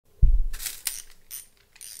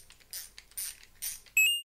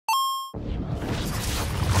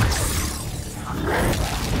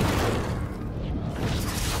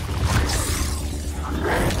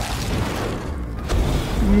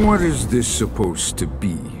What is this supposed to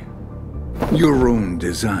be? Your own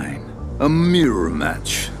design. A mirror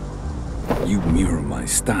match. You mirror my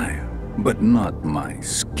style, but not my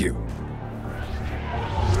skill.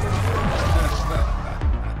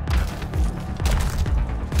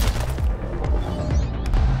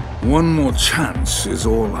 One more chance is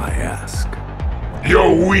all I ask.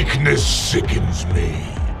 Your weakness sickens me.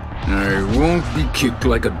 I won't be kicked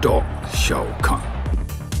like a dog, Shao Kahn.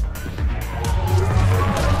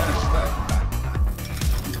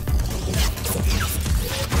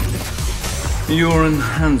 Your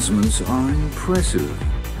enhancements are impressive.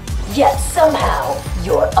 Yet somehow,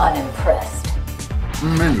 you're unimpressed.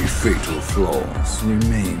 Many fatal flaws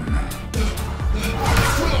remain.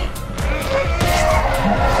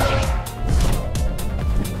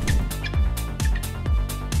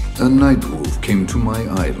 A night wolf came to my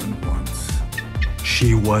island once.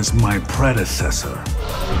 She was my predecessor.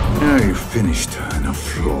 I finished her in a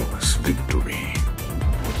flawless victory.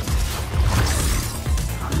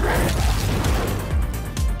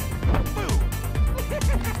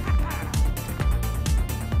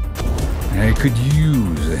 I could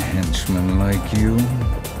use a henchman like you.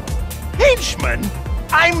 Henchman?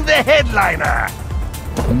 I'm the headliner!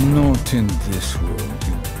 Not in this world,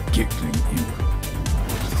 you giggling imp.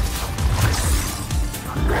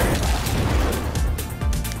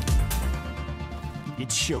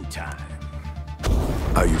 It's showtime.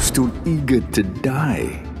 Are you still eager to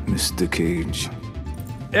die, Mr. Cage?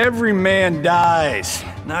 Every man dies.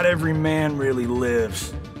 Not every man really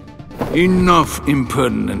lives. Enough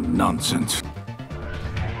impertinent nonsense.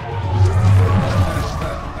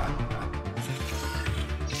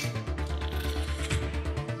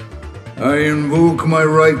 I invoke my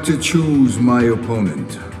right to choose my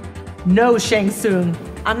opponent. No, Shang-tsung.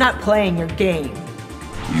 I'm not playing your game.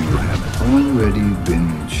 You have already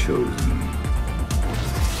been chosen.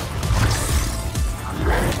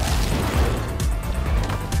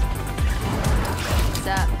 What's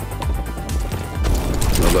up?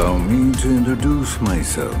 Allow me to introduce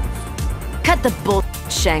myself. Cut the bull,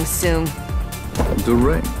 Shang-tsung.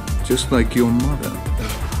 Direct, just like your mother.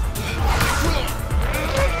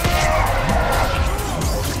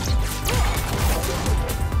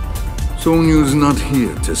 Sonya's not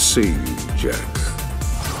here to save you, Jax.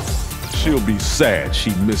 She'll be sad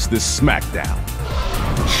she missed this smackdown.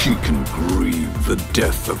 She can grieve the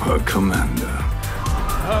death of her commander.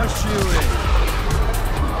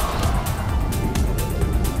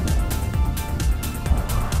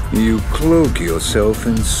 You cloak yourself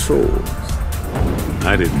in souls.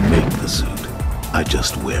 I didn't make the suit. I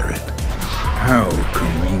just wear it. How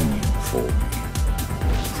convenient for me.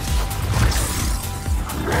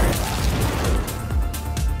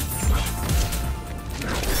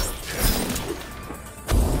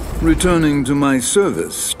 Returning to my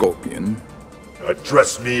service, Scorpion.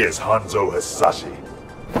 Address me as Hanzo Hasashi.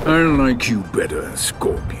 I like you better,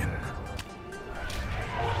 Scorpion.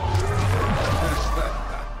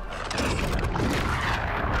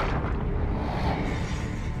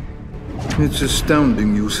 It's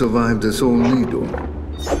astounding you survived a Soul Needle.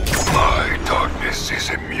 My darkness is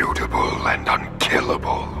immutable and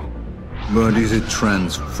unkillable. But is it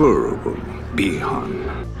transferable,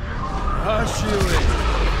 Bihan?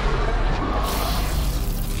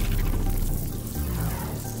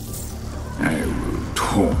 I will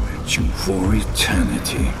torment you for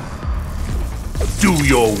eternity. Do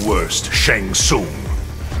your worst, Shang-tsung.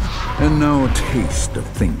 And now a taste of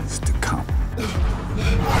things to come.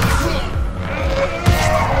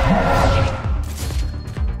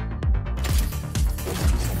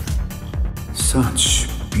 Such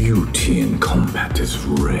beauty in combat is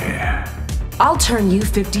rare. I'll turn you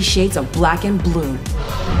 50 shades of black and blue.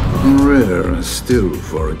 Rare still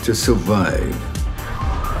for it to survive.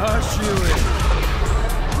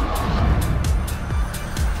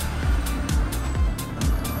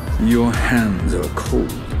 Your hands are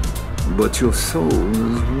cold, but your soul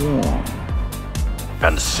is warm.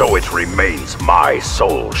 And so it remains my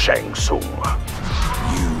soul, Shang-tsung.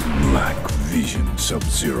 You lack vision,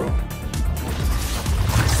 Sub-Zero.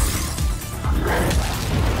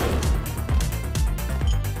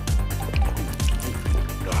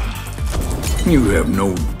 You have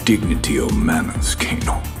no dignity or manners,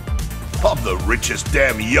 Kano. I'm the richest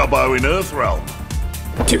damn yubbo in Earthrealm.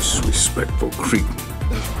 Disrespectful cretin.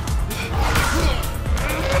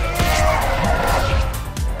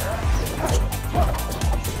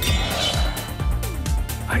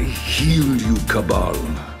 I healed you, Cabal.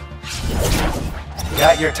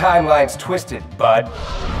 Got your timelines twisted, bud.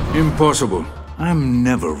 Impossible. I'm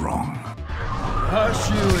never wrong.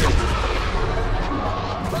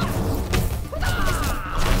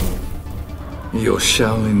 Your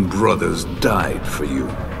Shaolin brothers died for you.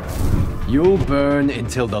 You'll burn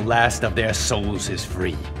until the last of their souls is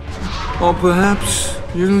free. Or perhaps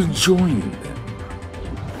you'll join them.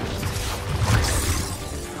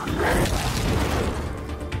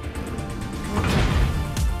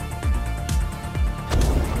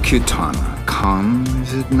 Kitana Khan,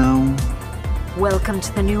 is it now? Welcome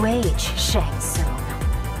to the new age, Shang-tsung.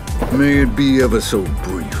 May it be ever so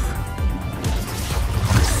brief.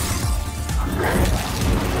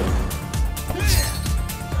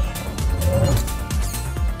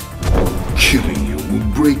 Killing you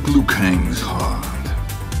will break Liu Kang's heart.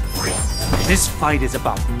 This fight is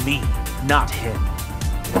about me, not him.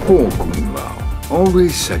 Poor Kung Lao,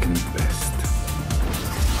 always second best.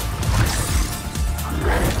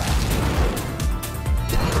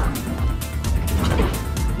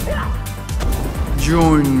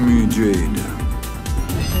 Join me, Jade.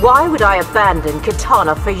 Why would I abandon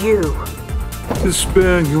Kitana for you? To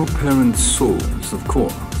spare your parents' souls, of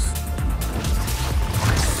course.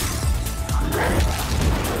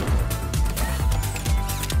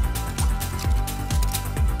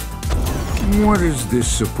 What is this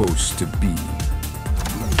supposed to be?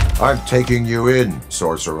 I'm taking you in,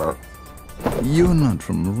 Sorcerer. You're not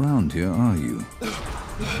from around here, are you?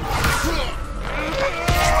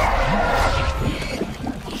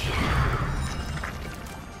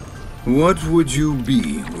 What would you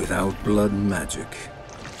be without blood magic?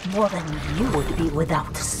 More than you would be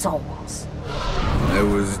without souls. I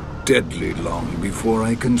was deadly long before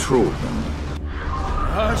I controlled them.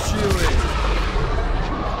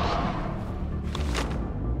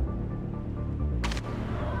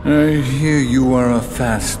 I hear you are a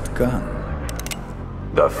fast gun.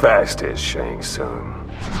 The fastest, Shang-tsung.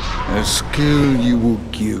 A skill you will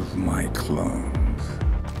give my clones.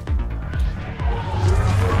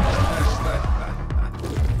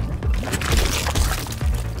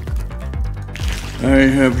 I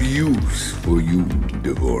have use for you,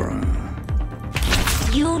 Devourer.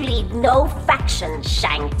 You lead no faction,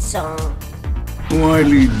 Shang-tsung. Why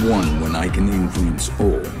lead one when I can influence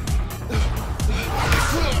all?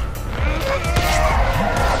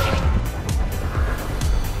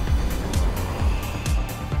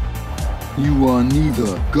 You are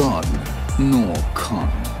neither God nor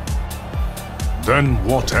Khan. Then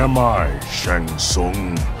what am I,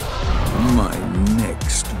 Shang-tsung? My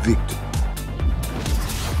next victim.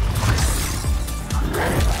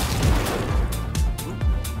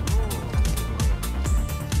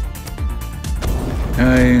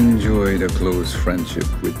 I enjoyed a close friendship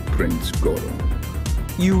with Prince Goro.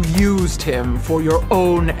 You used him for your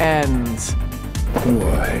own ends.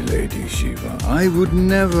 Why, Lady Shiva, I would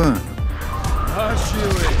never...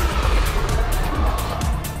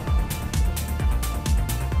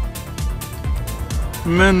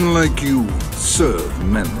 Men like you serve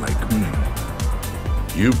men like me.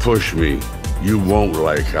 You push me, you won't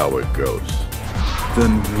like how it goes.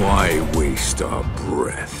 Then why waste our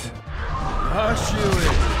breath?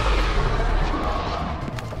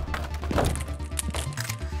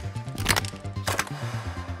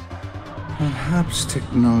 Perhaps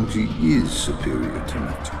technology is superior to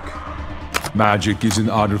magic. Magic is an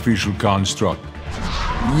artificial construct.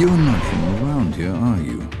 You're not from around here, are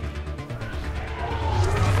you?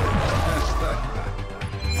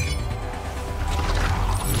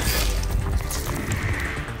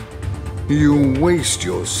 You waste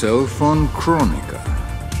yourself on Chronica.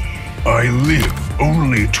 I live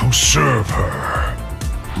only to serve her.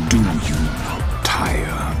 Do you not tire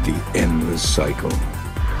of the endless cycle?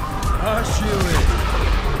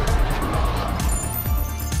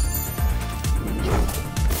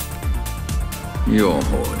 Your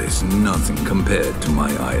horde is nothing compared to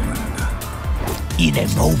my island. In a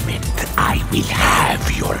moment, I will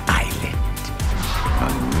have your island.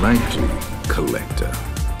 Unlikely, collector.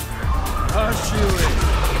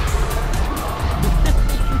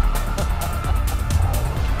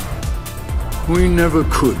 We never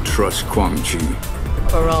could trust Quan Chi.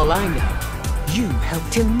 For all I know, you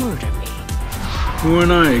helped him murder me. When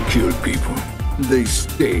I kill people, they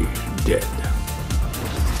stay dead.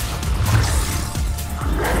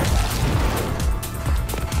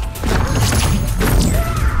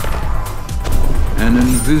 An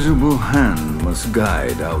invisible hand must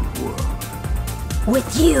guide outward.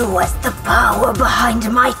 With you as the power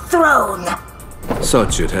behind my throne.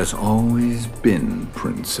 Such it has always been,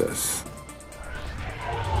 Princess.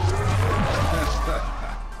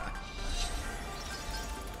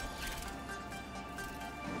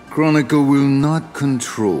 Chronicle will not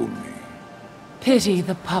control me. Pity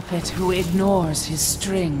the puppet who ignores his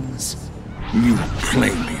strings. You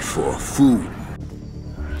play me for a fool.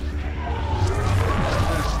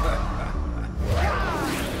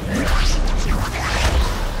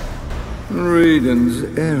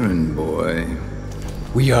 Raiden's errand boy.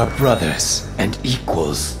 We are brothers and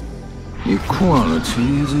equals.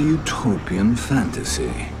 Equality is a utopian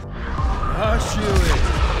fantasy.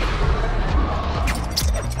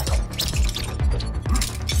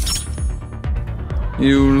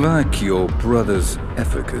 You lack your brother's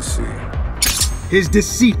efficacy. His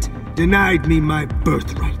deceit denied me my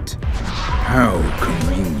birthright. How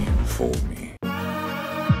convenient for